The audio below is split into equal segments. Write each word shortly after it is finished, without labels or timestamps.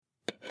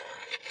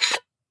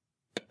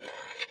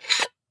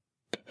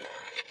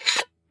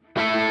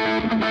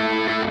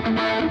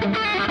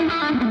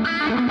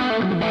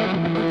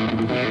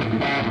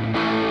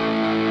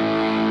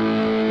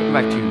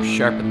back to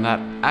Sharpen That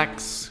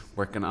Axe,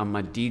 working on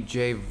my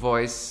DJ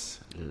voice.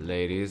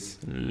 Ladies.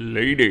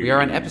 We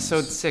are on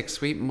episode 6,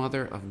 Sweet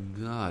Mother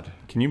of God.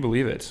 Can you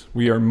believe it?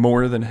 We are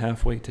more than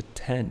halfway to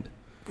 10.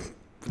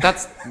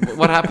 That's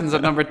what happens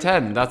at number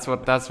 10. That's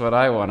what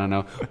I want to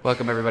know.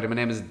 Welcome, everybody. My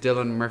name is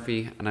Dylan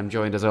Murphy, and I'm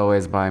joined, as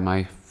always, by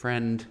my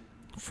friend.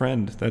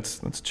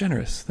 That's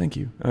generous. Thank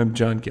you. I'm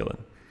John Gillen.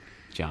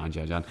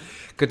 John.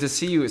 Good to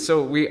see you.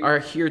 So we are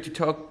here to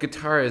talk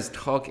guitars,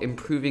 talk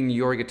improving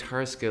your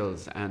guitar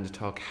skills, and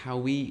talk how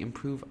we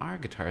improve our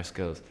guitar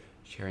skills,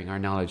 sharing our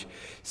knowledge.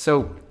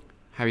 So,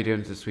 how are you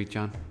doing this week,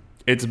 John?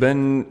 It's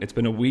been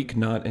a week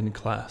not in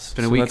class.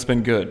 That's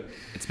been good.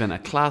 It's been a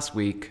class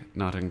week,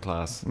 not in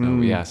class.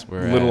 Yes,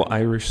 we're little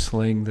Irish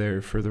slang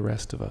there for the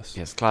rest of us.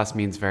 Yes, class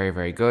means very,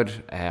 very good.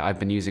 I've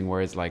been using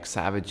words like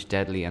savage,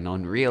 deadly, and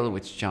unreal,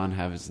 which John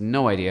has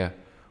no idea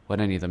what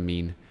any of them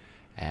mean.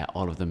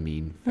 All of them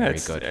mean very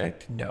good.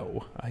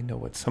 No, I know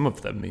what some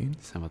of them mean.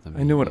 Some of them.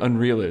 I know what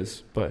unreal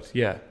is, but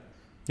yeah.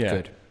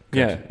 Good.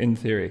 Yeah, in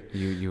theory.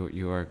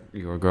 You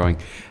are growing.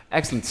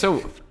 Excellent.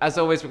 So, as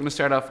always, we're going to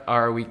start off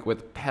our week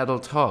with pedal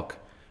talk.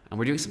 And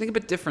we're doing something a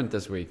bit different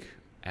this week.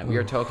 We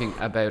are talking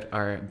about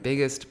our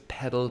biggest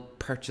pedal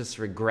purchase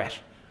regret.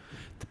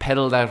 The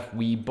pedal that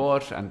we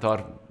bought and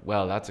thought,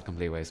 well, that's a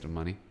complete waste of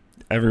money.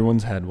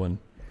 Everyone's had one.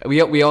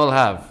 We all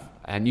have.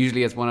 And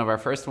usually it's one of our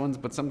first ones,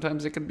 but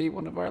sometimes it can be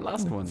one of our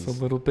last ones. It's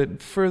a little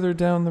bit further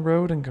down the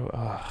road and go,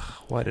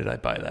 why did I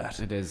buy that?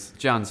 It is.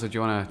 John, so do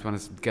you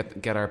want to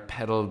get our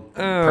pedal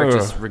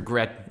purchase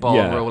regret ball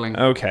rolling?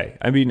 Okay.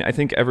 I mean, I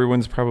think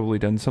everyone's probably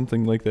done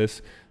something like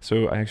this.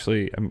 So I'm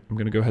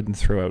going to go ahead and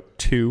throw out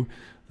two.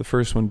 The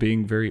first one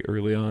being very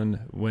early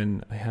on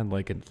when I had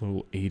like a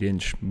little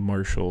 8-inch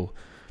Marshall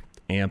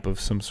amp of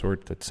some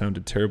sort that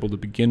sounded terrible to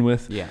begin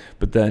with. Yeah.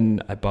 But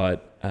then I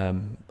bought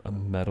a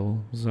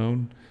Metal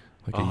Zone.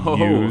 Like a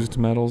used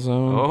Metal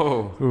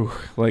Zone. Ooh,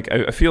 like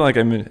I feel like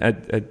I'm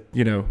at an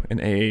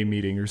AA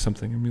meeting or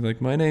something. I'm like,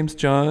 my name's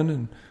John,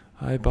 and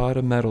I bought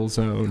a Metal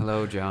Zone.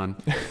 Hello, John.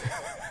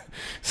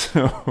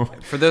 So,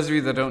 for those of you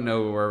that don't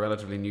know, we're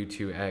relatively new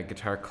to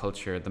guitar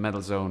culture. The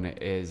Metal Zone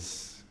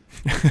is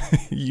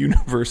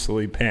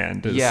universally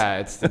panned.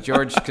 It's the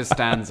George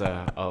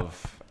Costanza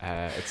of.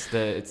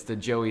 It's the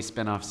Joey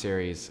spin-off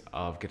series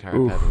of guitar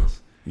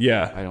pedals.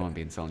 Yeah. I don't want to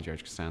be insulting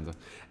George Costanza.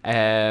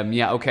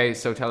 Okay,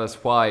 so tell us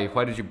why.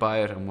 Why did you buy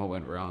it and what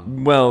went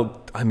wrong?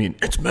 Well, I mean,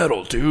 it's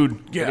metal,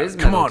 dude. Yeah, it is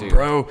come metal, on, dude.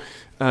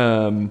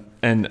 Bro.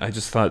 And I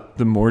just thought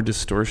the more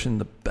distortion,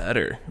 the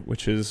better,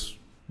 which is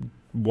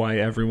why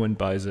everyone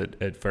buys it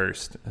at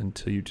first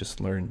until you just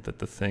learn that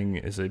the thing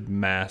is a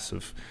mass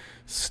of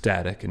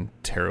static and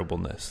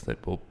terribleness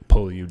that will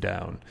pull you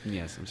down.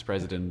 Yes, I'm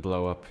surprised it didn't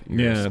blow up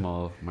your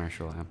small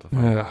Marshall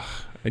amplifier.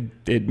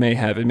 It may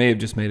have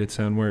just made it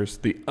sound worse.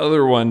 The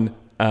other one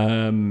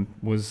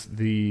was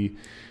the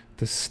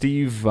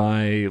Steve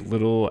Vai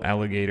little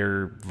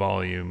alligator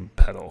volume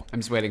pedal. I'm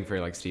just waiting for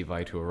like Steve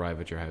Vai to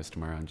arrive at your house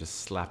tomorrow and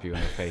just slap you in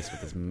the face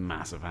with his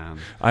massive hand.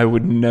 I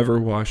would never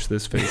wash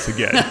this face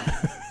again.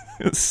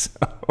 So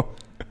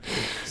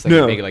it's like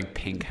a big like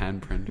pink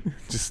handprint.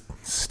 Just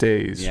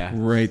stays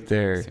right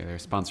there. So they're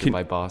sponsored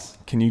by Boss.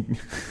 Can you?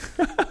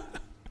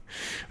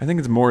 I think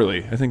it's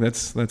Morley. I think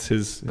that's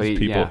his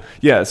people.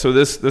 Yeah. So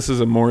this is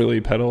a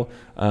Morley pedal.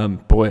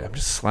 Boy, I'm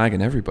just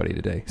slagging everybody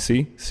today.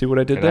 See what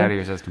I did Get there? out of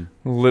your system.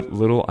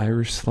 Little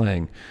Irish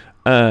slang.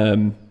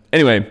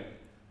 Anyway,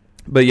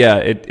 but yeah,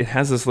 it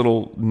has this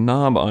little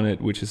knob on it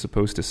which is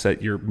supposed to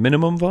set your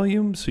minimum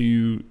volume, so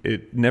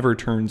it never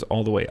turns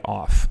all the way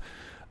off.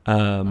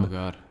 Oh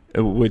God.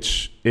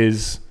 Which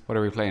is... What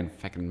are we playing?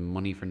 Fucking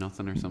Money for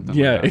Nothing or something?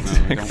 Yeah, like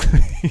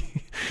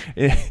exactly.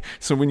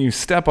 So when you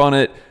step on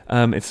it,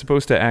 it's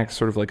supposed to act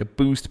sort of like a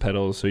boost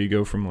pedal, so you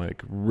go from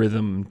like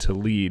rhythm to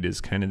lead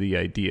is kind of the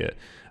idea.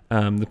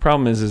 The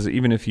problem is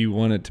even if you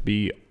want it to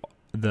be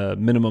the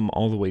minimum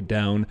all the way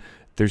down,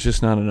 there's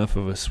just not enough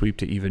of a sweep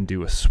to even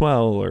do a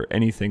swell or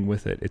anything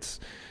with it. It's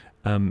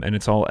and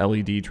it's all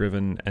LED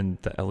driven, and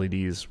the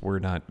LEDs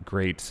were not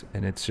great,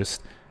 and it's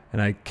just...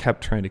 And I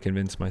kept trying to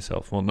convince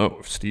myself, well, no,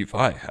 if Steve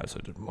Vai has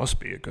it, it must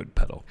be a good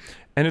pedal.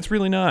 And it's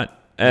really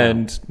not.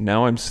 And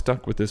now I'm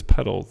stuck with this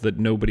pedal that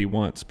nobody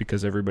wants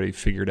because everybody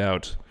figured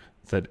out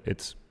that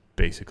it's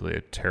basically a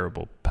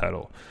terrible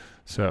pedal.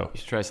 So you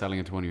should try selling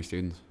it to one of your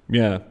students.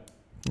 Yeah.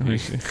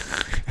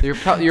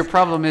 Your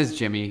problem is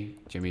Jimmy's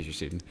your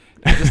student.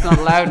 You're just not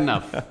loud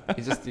enough.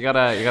 You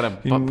gotta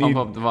pump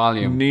up the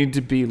volume. You need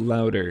to be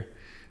louder.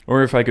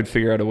 Or if I could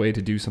figure out a way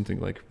to do something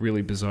like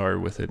really bizarre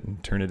with it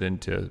and turn it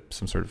into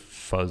some sort of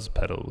fuzz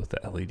pedal with the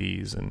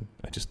LEDs, and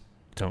I just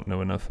don't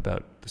know enough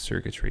about the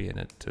circuitry in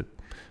it to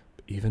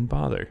even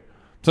bother.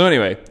 So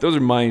anyway, those are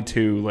my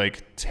two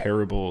like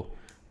terrible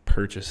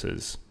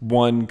purchases.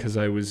 One because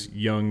I was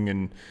young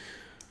and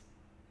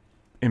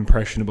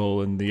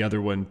impressionable, and the other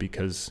one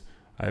because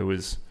I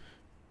was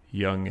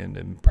young and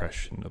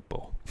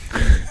impressionable.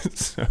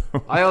 So.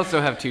 I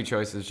also have two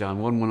choices, John.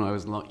 One when I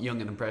was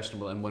young and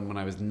impressionable, and one when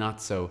I was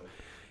not so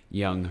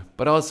young,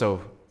 but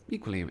also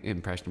equally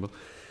impressionable.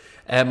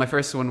 My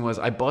first one was,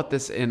 I bought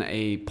this in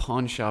a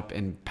pawn shop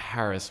in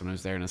Paris when I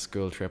was there on a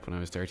school trip when I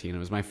was 13. It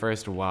was my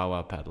first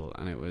Wah-Wah pedal,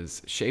 and it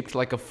was shaped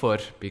like a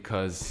foot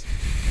because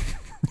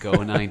go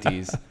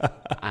 90s.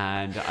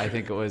 And I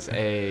think it was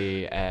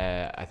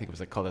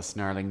called a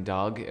snarling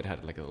dog. It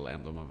had like a little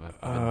emblem of a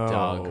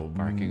dog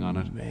barking on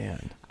it.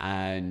 Man.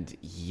 And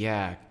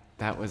yeah,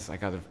 that was, I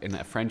got it in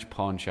a French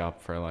pawn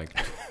shop for like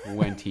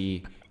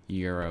 20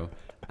 euro.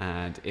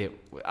 And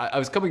I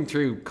was coming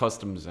through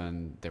customs,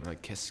 and they were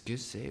like, "Qu'est-ce que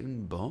c'est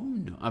une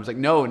bonne?" I was like,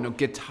 "No,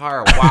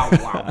 guitar, wow,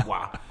 wow,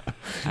 wow."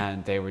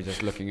 And they were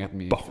just looking at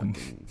me,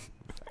 fucking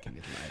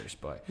little Irish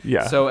boy.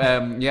 Yeah. So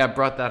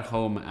brought that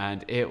home,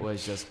 and it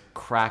was just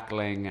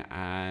crackling.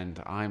 And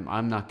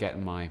I'm not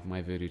getting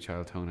my voodoo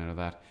child tone out of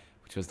that,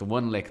 which was the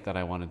one lick that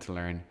I wanted to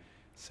learn.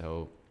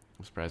 So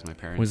I'm surprised my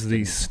parents. Was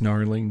the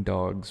snarling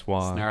dog's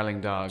wah? Snarling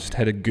dog. Just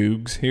had a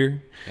googs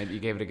here. And you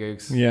gave it a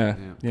googs. Yeah.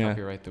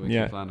 Copyright the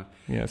Weekly Planet.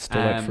 Yeah,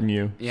 stole that from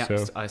you. Yeah,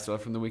 so. I stole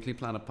it from the Weekly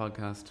Planet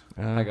podcast.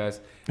 Hi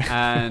guys.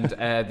 And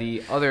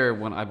the other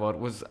one I bought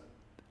was,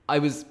 I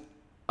was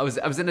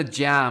in a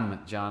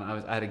jam,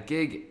 John. I had a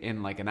gig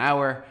in like an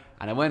hour,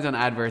 and I went on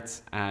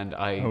adverts, and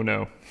I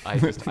bought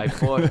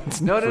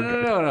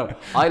no.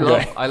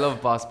 I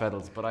love Boss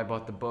pedals, but I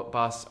bought the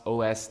Boss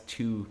OS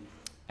 2.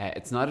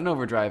 It's not an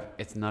overdrive.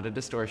 It's not a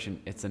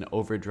distortion. It's an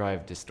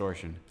overdrive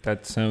distortion.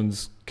 That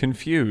sounds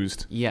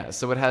confused. Yeah,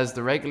 so it has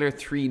the regular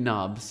 3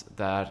 knobs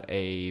that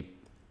a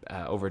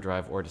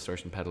overdrive or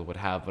distortion pedal would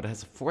have, but it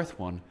has a 4th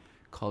one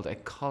called a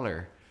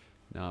color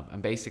knob.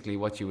 And basically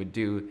what you would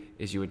do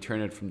is you would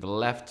turn it from the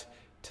left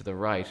to the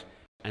right,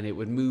 and it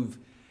would move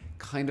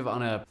kind of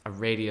on a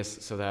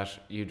radius, so that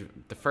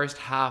the first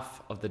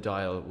half of the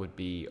dial would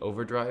be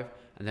overdrive,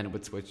 and then it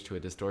would switch to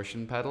a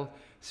distortion pedal.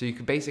 So you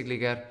could basically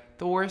get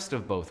the worst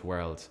of both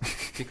worlds,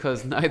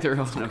 because neither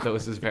one of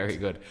those is very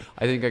good.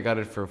 I think I got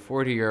it for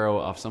 40 euro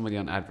off somebody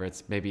on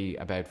adverts, maybe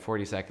about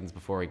 40 seconds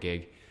before a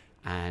gig,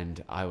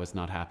 and I was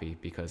not happy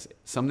because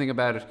something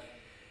about it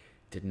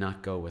did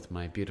not go with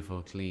my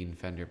beautiful, clean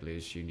Fender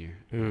Blues Junior.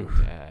 And,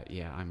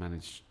 I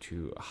managed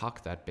to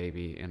hawk that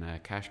baby in a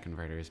cash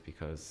converters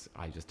because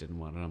I just didn't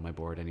want it on my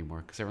board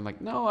anymore. Because everyone's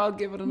like, no, I'll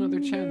give it another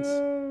chance.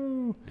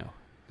 No.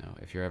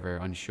 If you're ever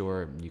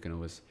unsure, you can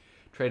always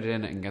trade it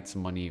in and get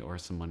some money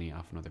off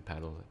another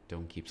pedal.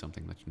 Don't keep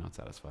something that you're not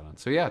satisfied on.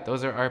 So yeah,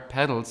 those are our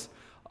pedals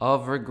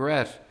of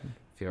regret. I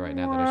feel right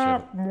now that I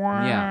should.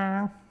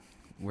 Yeah,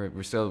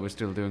 we're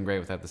still doing great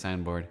without the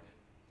soundboard,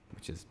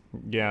 which is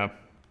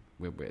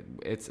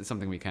it's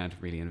something we can't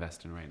really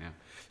invest in right now.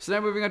 So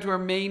now moving on to our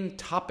main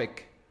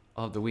topic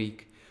of the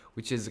week,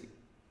 which is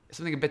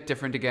something a bit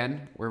different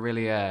again. We're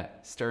really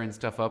stirring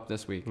stuff up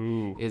this week.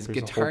 Is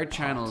guitar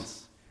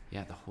channels.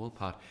 Yeah, the whole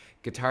pot.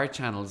 Guitar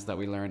channels that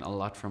we learn a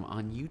lot from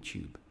on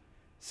YouTube.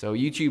 So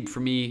YouTube,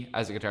 for me,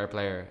 as a guitar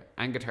player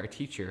and guitar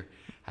teacher,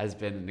 has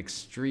been an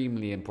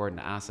extremely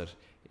important asset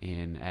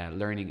in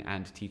learning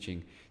and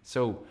teaching.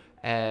 So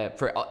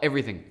for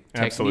everything,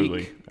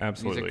 technique,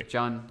 absolutely, music,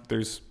 John.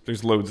 There's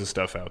loads of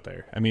stuff out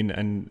there. I mean,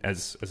 and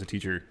as a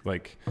teacher,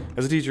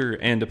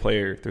 and a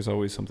player, there's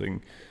always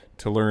something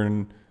to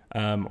learn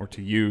or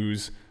to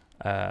use.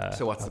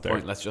 So what's the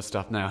point? Let's just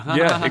stop now.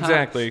 Yeah,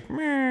 exactly.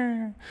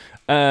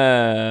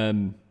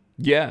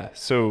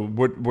 So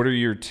what are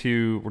your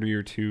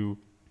two?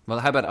 Well,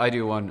 how about I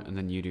do one and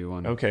then you do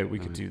one? Okay, we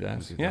could do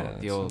that.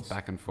 The old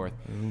back and forth.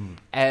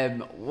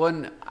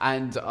 One,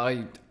 and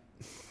there's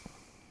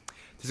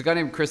a guy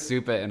named Chris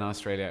Zupa in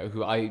Australia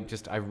who I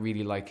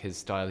really like his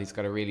style. He's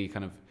got a really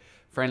kind of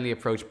friendly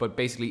approach, but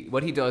basically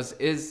what he does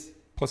is...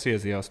 Plus he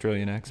has the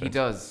Australian accent. He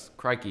does.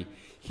 Crikey.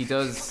 He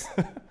does...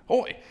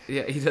 Oi!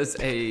 Yeah, he does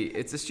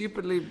it's a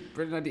stupidly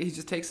brilliant idea. He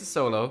just takes a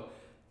solo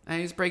and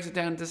he just breaks it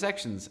down into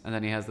sections. And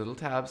then he has little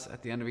tabs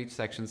at the end of each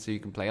section so you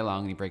can play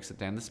along, and he breaks it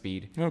down the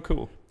speed. Oh,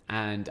 cool.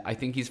 And I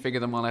think he's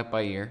figured them all out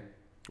by ear.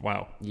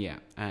 Wow. Yeah,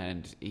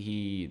 and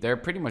they're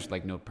pretty much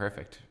like note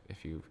perfect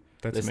if you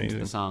listen to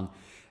the song.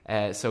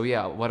 So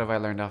yeah, what have I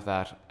learned off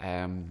that?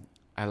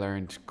 I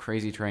learned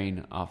Crazy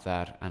Train off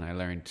that, and I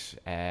learned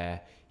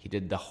he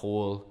did the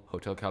whole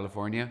Hotel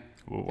California.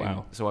 Oh,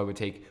 wow. So I would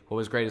take, what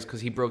was great is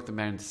because he broke them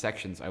down into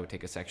sections, I would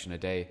take a section a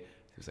day.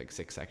 It was like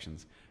 6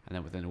 sections. And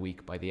then within a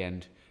week, by the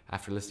end,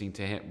 after listening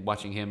to him,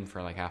 watching him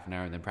for like half an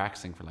hour and then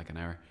practicing for like an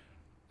hour,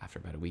 after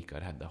about a week,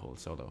 I'd had the whole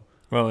solo.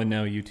 Well, and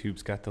now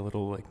YouTube's got the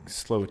little like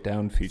slow it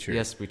down feature.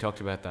 Yes, we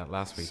talked about that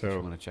last week. So, if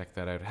you want to check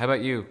that out. How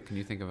about you? Can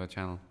you think of a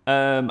channel?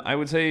 I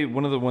would say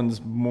one of the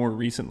ones more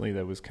recently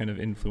that was kind of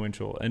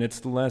influential, and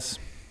it's less,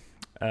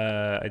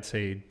 I'd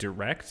say,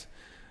 direct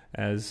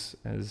as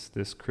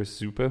this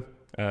Chris Zupa,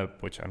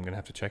 which I'm gonna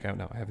have to check out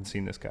now. I haven't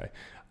seen this guy,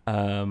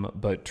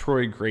 but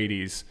Troy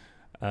Grady's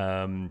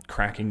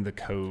Cracking the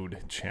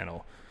Code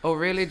channel. Oh,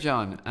 really,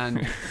 John?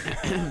 And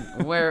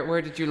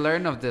where did you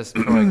learn of this,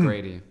 Troy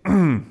Grady?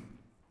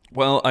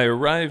 Well, I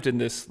arrived in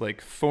this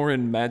like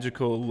foreign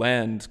magical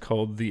land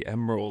called the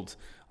Emerald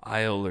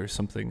Isle or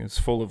something. It's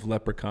full of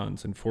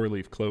leprechauns and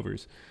 4-leaf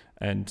clovers.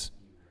 And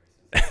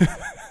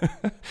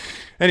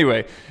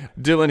Anyway,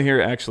 Dylan here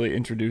actually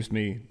introduced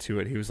me to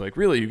it. He was like,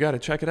 "Really, you got to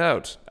check it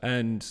out."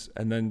 And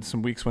then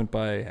some weeks went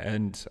by,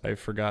 and I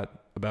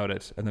forgot about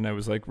it. And then I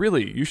was like,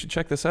 "Really, you should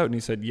check this out." And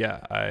he said, "Yeah,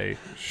 I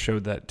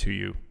showed that to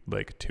you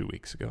like 2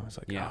 weeks ago." I was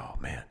like, "Oh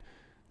man,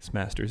 this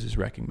Masters is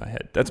wrecking my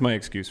head." That's my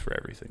excuse for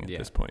everything at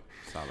this point.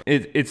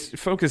 It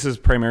focuses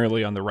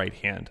primarily on the right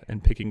hand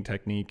and picking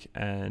technique,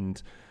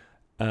 and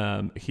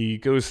he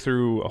goes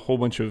through a whole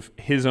bunch of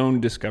his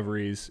own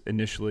discoveries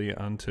initially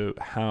onto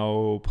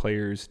how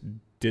players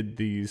did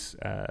these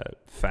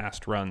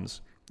fast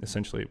runs,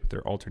 essentially with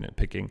their alternate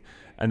picking,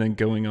 and then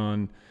going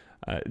on.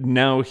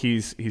 Now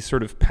he's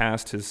sort of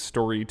past his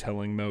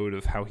storytelling mode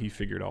of how he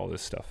figured all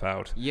this stuff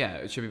out. Yeah,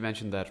 it should be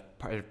mentioned that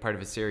part of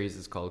his series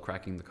is called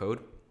Cracking the Code.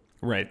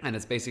 Right. And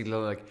it's basically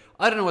like,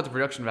 I don't know what the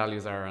production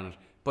values are on it,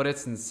 but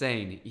it's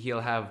insane. He'll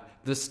have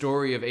the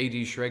story of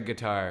A.D. Shred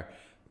guitar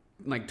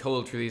like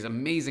told through these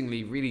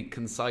amazingly really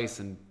concise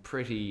and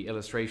pretty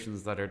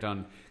illustrations that are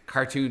done.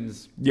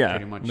 Cartoons,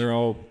 pretty much. They're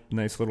all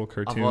nice little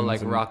cartoons. Of all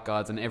like rock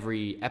gods, and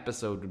every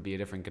episode would be a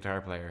different guitar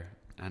player.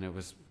 And it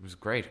was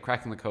great.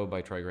 Cracking the Code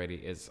by Troy Grady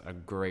is a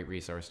great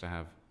resource to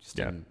have just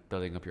in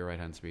building up your right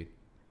hand speed.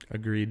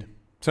 Agreed.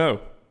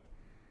 So,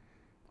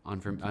 on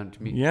to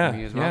me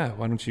as well. Yeah,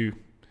 why don't you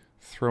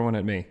throw one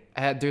at me?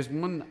 There's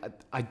one,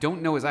 I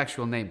don't know his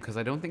actual name because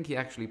I don't think he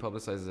actually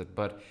publicizes it,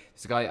 but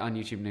there's a guy on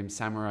YouTube named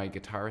Samurai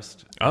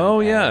Guitarist. Oh,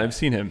 I've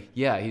seen him.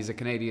 Yeah, he's a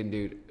Canadian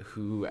dude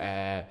who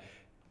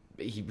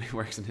he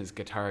works in his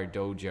guitar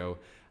dojo.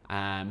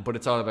 But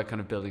it's all about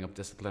kind of building up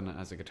discipline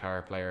as a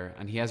guitar player.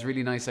 And he has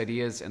really nice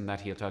ideas in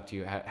that he'll talk to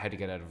you how to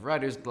get out of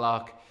writer's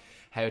block,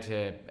 how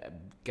to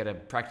get a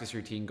practice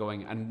routine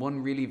going. And one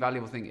really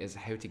valuable thing is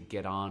how to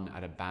get on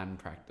at a band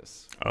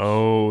practice.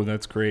 Oh,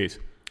 that's great.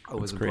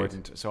 Always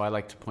important. So I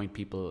like to point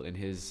people in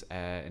his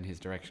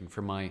direction.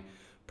 For my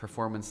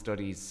performance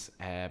studies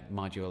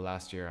module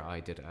last year,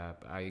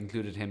 I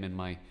included him in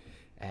my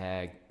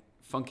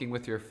Funking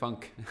with Your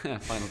Funk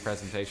final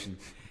presentation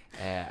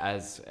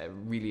as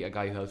really a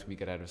guy who helped me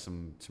get out of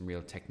some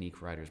real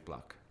technique writer's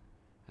block.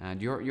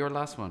 And your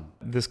last one.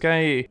 This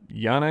guy,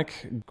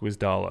 Yannick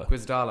Gwizdala.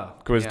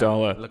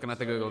 Yeah, looking at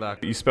the Google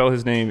Doc. You spell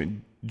his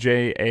name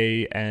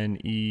Janek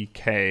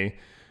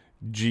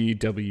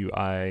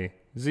Gwizdala.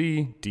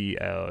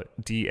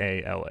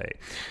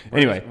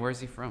 Anyway. Where's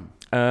he from?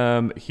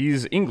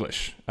 He's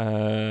English.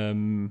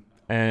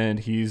 And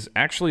he's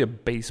actually a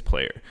bass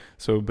player.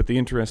 But the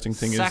interesting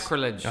thing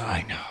Sacrilege. is...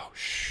 I know.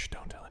 Shh,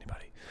 don't tell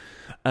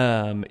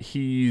anybody.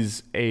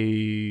 He's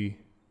a...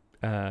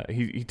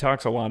 He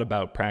talks a lot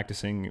about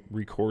practicing,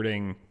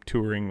 recording,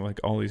 touring, like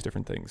all these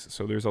different things.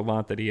 So there's a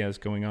lot that he has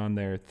going on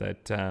there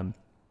that I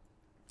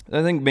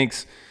think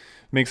makes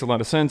a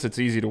lot of sense. It's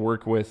easy to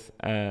work with,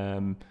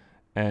 and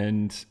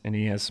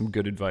he has some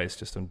good advice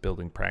just on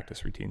building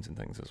practice routines and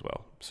things as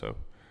well. So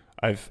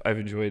I've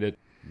enjoyed it.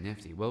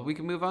 Nifty. Well, we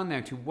can move on now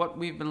to what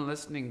we've been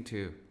listening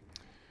to.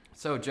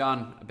 So,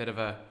 John, a bit of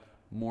a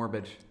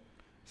morbid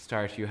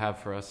start you have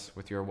for us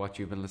with your what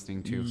you've been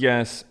listening to.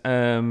 Yes.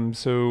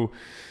 So,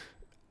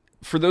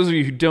 for those of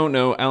you who don't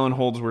know, Alan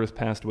Holdsworth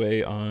passed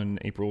away on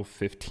April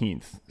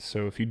 15th.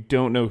 So, if you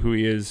don't know who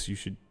he is, you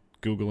should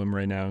Google him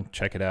right now.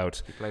 Check it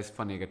out. He plays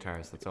funny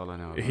guitars. That's all I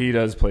know about. He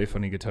does play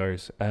funny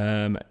guitars.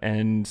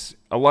 And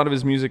a lot of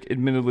his music,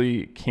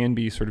 admittedly, can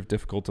be sort of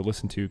difficult to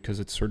listen to because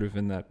it's sort of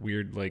in that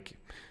weird, like,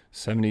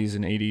 70s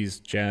and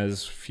 80s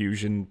jazz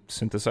fusion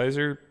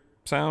synthesizer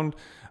sound,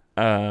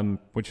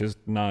 which is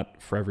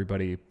not for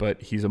everybody,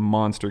 but he's a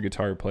monster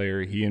guitar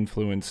player. He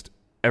influenced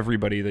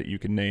everybody that you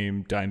can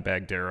name: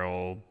 Dimebag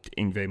Darrell,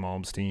 Yngwie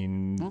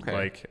Malmsteen.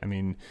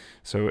 Okay.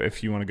 So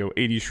if you want to go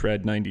 80s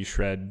shred, 90s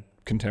shred,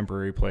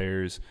 contemporary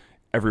players,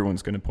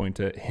 everyone's going to point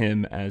to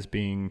him as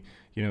being,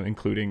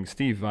 including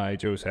Steve Vai,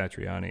 Joe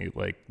Satriani,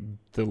 like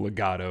the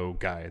legato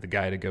guy, the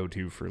guy to go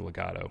to for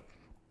legato.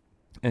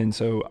 And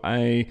so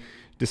I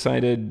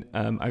decided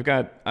I'm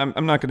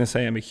not going to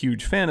say I'm a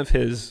huge fan of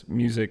his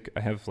music.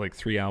 I have like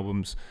 3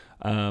 albums,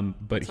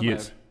 but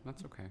that's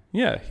okay.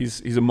 Yeah,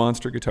 he's a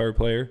monster guitar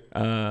player.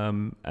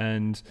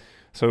 And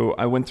so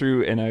I went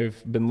through and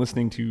I've been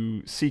listening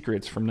to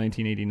Secrets from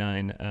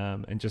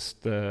 1989, and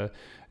just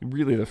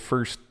really the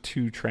first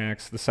 2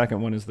 tracks. The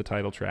second one is the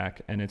title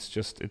track, and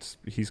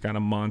he's got a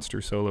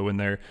monster solo in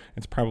there.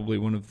 It's probably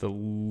one of the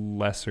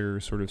lesser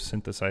sort of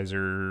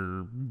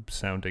synthesizer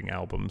sounding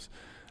albums.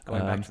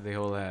 Going back to the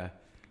whole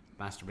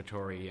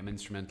masturbatory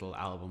instrumental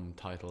album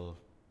title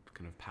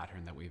kind of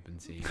pattern that we've been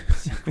seeing.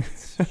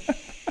 Secrets.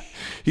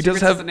 He Secrets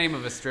does have the name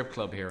of a strip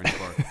club here in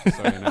Cork, just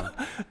so you know.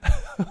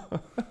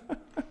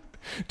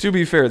 To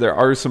be fair, there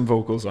are some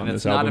vocals on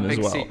this album as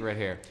well. It's not a big secret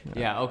here.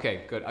 Yeah,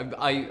 okay, good.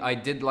 I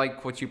did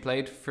like what you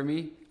played for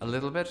me a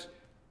little bit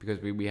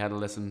because we had a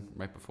listen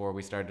right before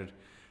we started.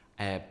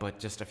 But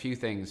just a few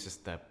things,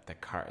 just the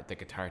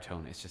guitar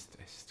tone. It's just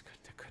I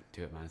couldn't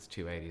do it, man. It's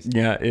 280s.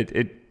 Yeah,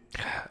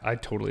 I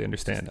totally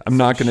understand. I'm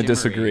not going to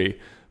disagree,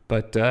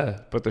 but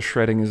the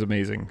shredding is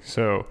amazing.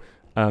 So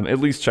at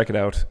least check it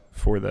out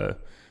for the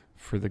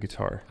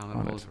guitar.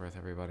 Alan Holdsworth,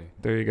 everybody.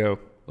 There you go.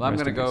 Well, I'm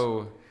going to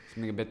go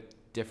something a bit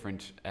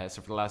different.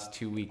 So for the last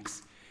 2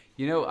 weeks,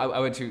 you know, I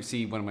went to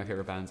see one of my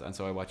favorite bands, and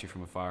so I watch you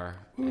from afar.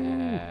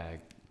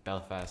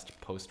 Belfast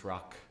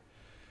post-rock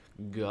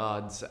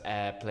gods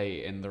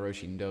play in the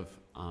Roisin Dove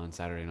on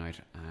Saturday night,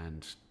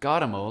 and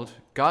God, I'm old.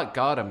 God,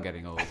 I'm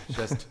getting old. It's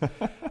just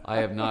I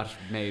have not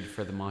made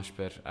for the mosh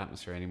pit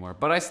atmosphere anymore.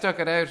 But I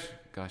stuck it out.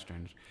 Gosh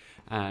darn it!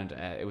 And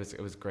it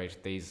was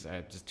great. These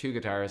just 2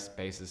 guitarists,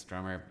 bassist,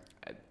 drummer.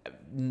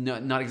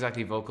 Not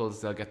exactly vocals.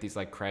 They'll get these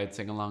like crowd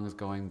sing-alongs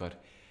going,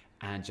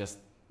 and just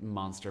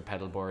monster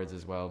pedal boards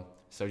as well.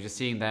 So just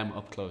seeing them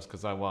up close,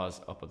 because I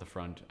was up at the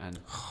front, and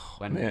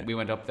when we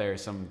went up there,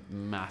 some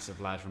massive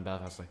lad from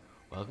Belfast was like,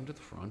 "Welcome to the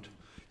front,"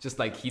 just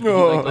like he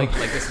like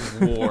this is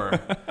war,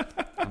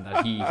 and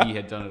that he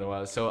had done it a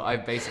while. So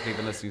I've basically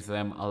been listening to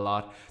them a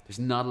lot. There's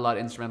not a lot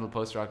of instrumental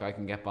post rock I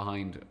can get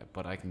behind,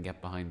 but I can get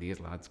behind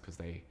these lads because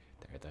they're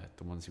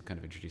the ones who kind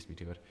of introduced me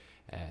to it.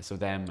 So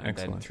them, and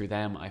then through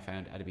them I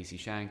found Adebisi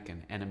Shank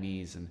and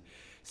Enemies and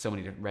so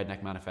many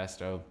Redneck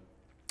Manifesto,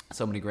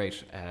 so many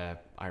great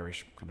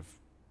Irish kind of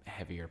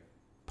heavier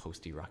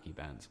posty rocky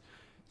bands.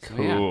 So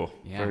cool.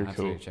 Yeah, very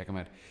absolutely. cool. Check them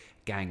out.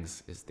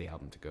 Gangs is the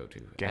album to go to.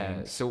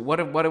 Gangs. So what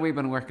have we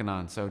been working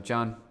on? So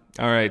John.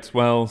 All right.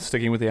 Well,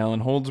 sticking with the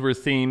Alan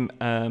Holdsworth theme,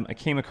 I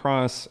came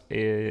across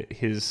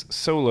his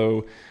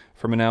solo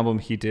from an album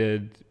he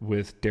did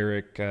with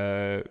Derek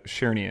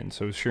Chernian.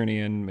 So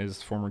Chernian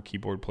is former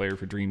keyboard player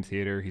for Dream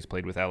Theater. He's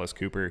played with Alice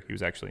Cooper. He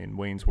was actually in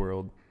Wayne's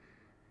World.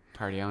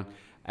 Party on.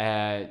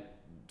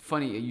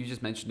 Funny, you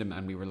just mentioned him,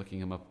 and we were looking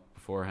him up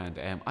beforehand.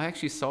 I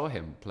actually saw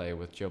him play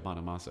with Joe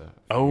Bonamassa.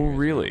 Oh,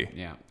 really? Ago.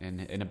 Yeah,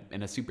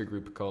 in a super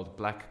group called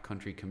Black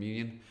Country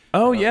Communion.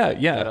 Oh, yeah.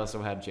 That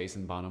also had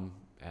Jason Bonham,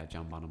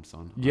 John Bonham's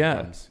son.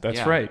 Yeah,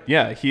 that's right.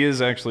 Yeah, he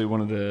is actually one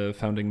of the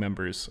founding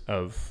members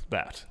of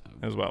that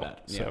as well.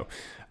 So,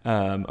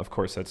 of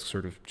course, that's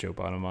sort of Joe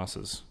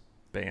Bonamassa's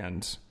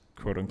band,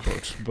 quote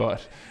unquote.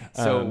 But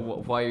so,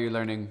 why are you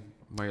learning?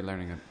 Why are you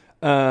learning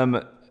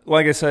it?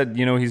 Like I said,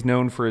 you know, he's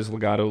known for his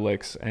legato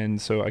licks,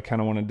 and so I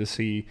kind of wanted to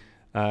see.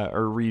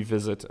 Or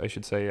revisit, I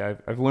should say.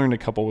 I've learned a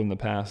couple in the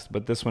past,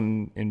 but this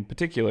one in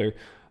particular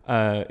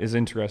is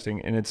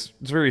interesting, and it's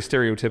very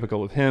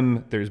stereotypical of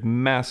him. There's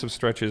massive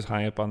stretches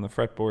high up on the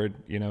fretboard,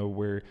 you know,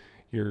 where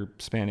you're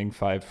spanning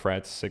 5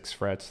 frets, 6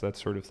 frets, that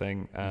sort of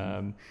thing.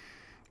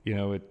 You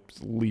know,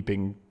 it's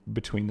leaping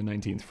between the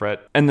 19th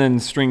fret, and then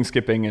string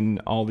skipping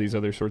and all these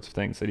other sorts of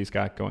things that he's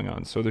got going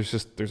on. So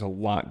there's a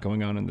lot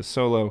going on in the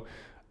solo.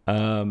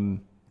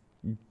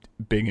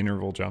 Big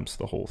interval jumps,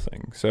 the whole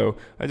thing. So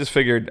I just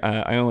figured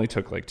I only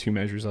took like 2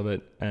 measures of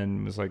it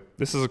and was like,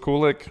 this is a cool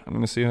lick. I'm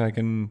going to see if I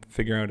can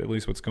figure out at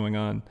least what's going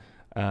on.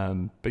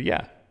 But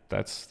yeah,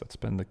 that's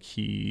been the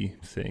key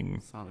thing.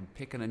 Solid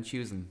picking and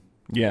choosing.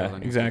 Yeah,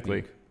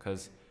 exactly.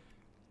 Because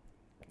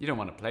you don't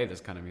want to play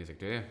this kind of music,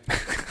 do you?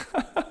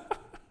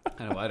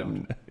 I know I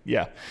don't.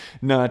 Yeah,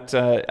 not.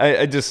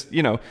 I just,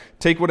 you know,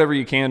 take whatever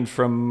you can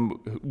from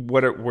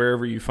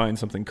wherever you find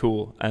something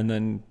cool, and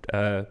then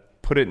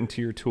put it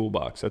into your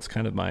toolbox. That's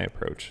kind of my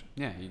approach.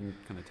 Yeah, you can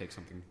kind of take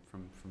something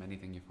from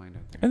anything you find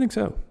out there. I think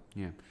so.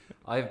 Yeah,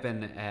 I've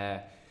been.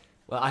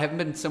 I haven't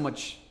been so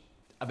much.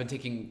 I've been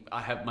taking.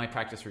 My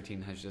practice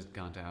routine has just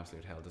gone to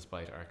absolute hell,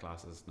 despite our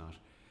classes not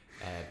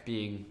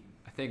being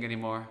a thing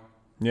anymore.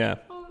 Yeah.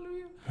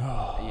 Hallelujah.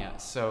 Yeah.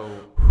 So,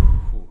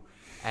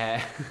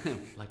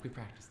 like we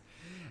practiced.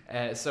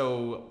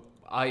 So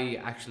I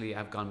actually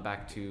have gone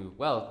back to.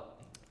 Well,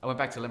 I went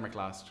back to Limerick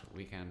last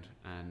weekend,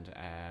 and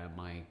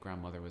my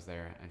grandmother was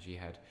there, and she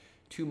had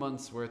 2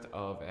 months worth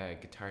of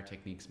Guitar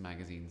Techniques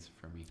magazines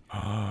for me.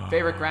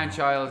 Favorite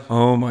grandchild.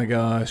 Oh my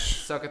gosh.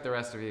 Suck at the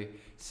rest of you.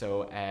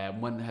 So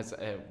one has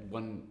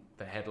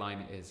the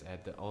headline is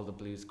all the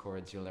blues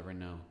chords you'll ever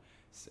know.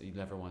 So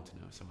you'll ever want to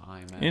know. So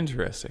I'm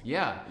interesting.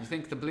 Yeah, you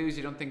think the blues,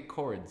 you don't think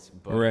chords,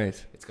 but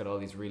right. It's got all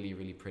these really,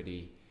 really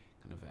pretty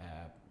kind of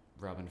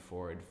Robin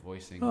Ford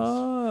voicings.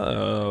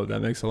 Oh, that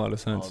makes a lot of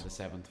sense. All the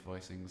 7th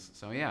voicings.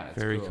 So yeah,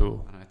 it's very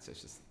cool. And it's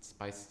just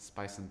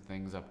spicing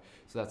things up.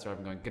 So that's where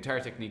I'm going. Guitar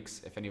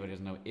Techniques, if anybody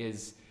doesn't know, it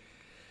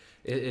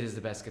is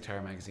the best guitar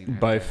magazine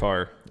by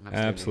far.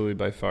 Absolutely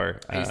by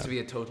far. I used to be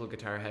a total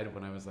guitar head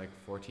when I was like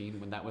 14,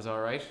 when that was all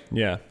right.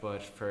 Yeah.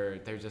 But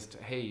they're just,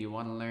 hey, you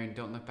want to learn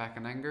Don't Look Back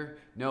in Anger?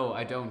 No,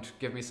 I don't.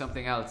 Give me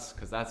something else,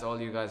 because that's all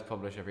you guys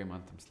publish every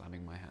month. I'm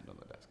slamming my hand on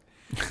the desk.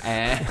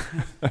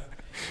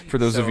 For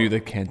those of you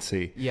that can't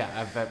see.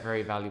 Yeah, a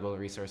very valuable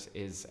resource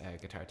is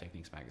Guitar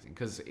Techniques magazine,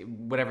 because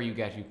whatever you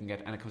get, and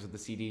it comes with the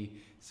CD,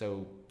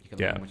 so you can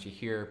learn what you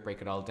hear,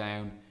 break it all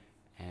down,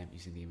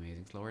 using the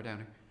amazing slower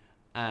downer.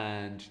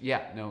 And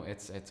yeah, no,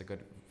 it's a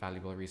good,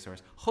 valuable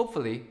resource.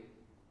 Hopefully,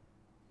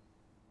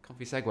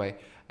 comfy segue.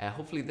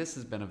 Hopefully, this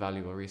has been a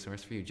valuable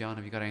resource for you, John.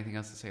 Have you got anything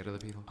else to say to other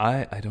people?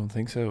 I don't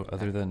think so.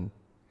 Other than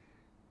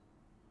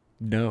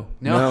no.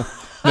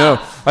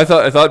 I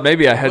thought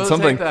maybe I had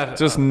something.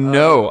 Just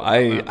no.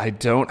 I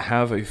don't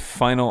have a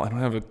final. I don't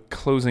have a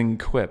closing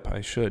quip. I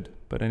should,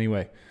 but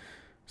anyway,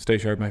 stay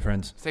sharp, my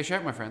friends. Stay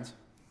sharp, my friends.